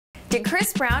Did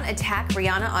Chris Brown attack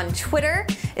Rihanna on Twitter?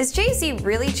 Is Jay-Z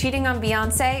really cheating on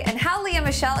Beyonce? And how Lea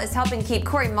Michele is helping keep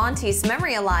Cory Monteith's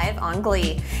memory alive on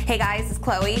Glee. Hey guys, it's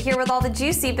Chloe here with all the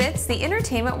juicy bits the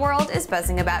entertainment world is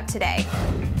buzzing about today.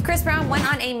 Chris Brown went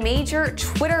on a major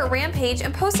Twitter rampage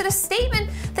and posted a statement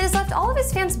that has left all of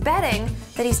his fans betting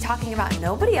that he's talking about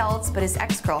nobody else but his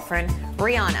ex-girlfriend,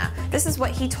 Rihanna. This is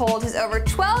what he told his over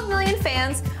 12 million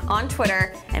fans on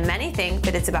Twitter, and many think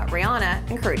that it's about Rihanna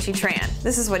and Karrueche Tran.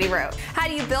 This is what he wrote. How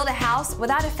do you build a house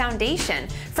without a foundation?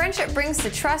 Friendship brings the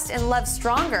trust and love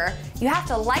stronger. You have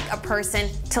to like a person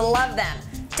to love them.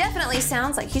 Definitely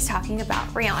sounds like he's talking about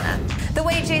Rihanna. The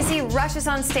way Jay-Z rushes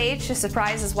on stage to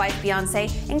surprise his wife Beyonce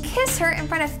and kiss her in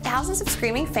front of thousands of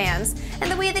screaming fans,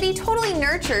 and the way that he totally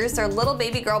nurtures their little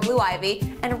baby girl Blue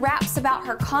Ivy and raps about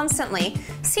her constantly,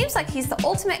 seems like he's the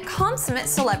ultimate consummate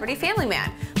celebrity family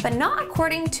man. But not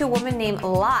according to a woman named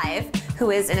Live, who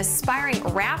is an aspiring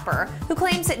rapper who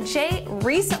claims that Jay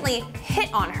recently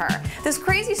hit on her. This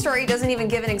crazy story doesn't even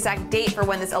give an exact date for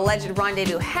when this alleged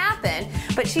rendezvous happened,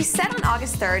 but she said on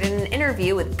August 3rd in an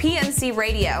interview with PNC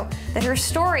Radio that her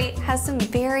story has some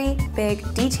very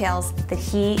big details that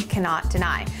he cannot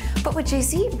deny. But would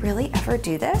Jay-Z really ever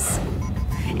do this?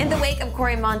 In the wake of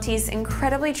Cory Monteith's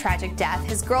incredibly tragic death,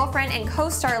 his girlfriend and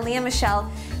co-star Lea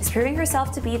Michele is proving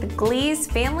herself to be the Glee's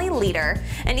family leader.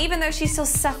 And even though she's still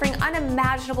suffering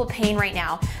unimaginable pain right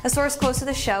now, a source close to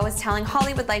the show is telling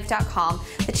HollywoodLife.com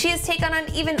that she has taken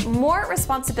on even more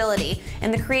responsibility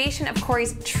in the creation of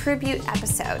Cory's tribute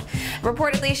episode.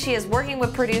 Reportedly, she is working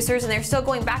with producers and they're still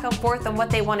going back and forth on what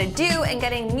they want to do and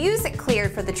getting music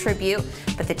cleared for the tribute,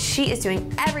 but that she is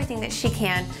doing everything that she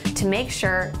can to make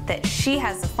sure that she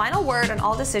has the final word on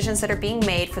all decisions that are being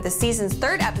made for the season's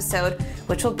 3rd episode,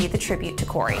 which will be the tribute to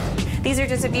Cory. These are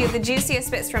just a few of the juiciest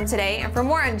bits from today, and for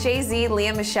more on Jay-Z,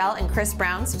 Lea Michele, and Chris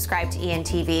Brown, subscribe to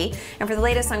ENTV. And for the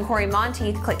latest on Cory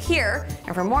Monteith, click here.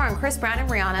 And for more on Chris Brown and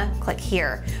Rihanna, click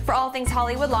here. For all things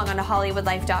Hollywood, log on to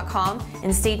HollywoodLife.com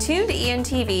and stay tuned to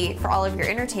ENTV for all of your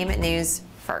entertainment news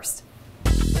first.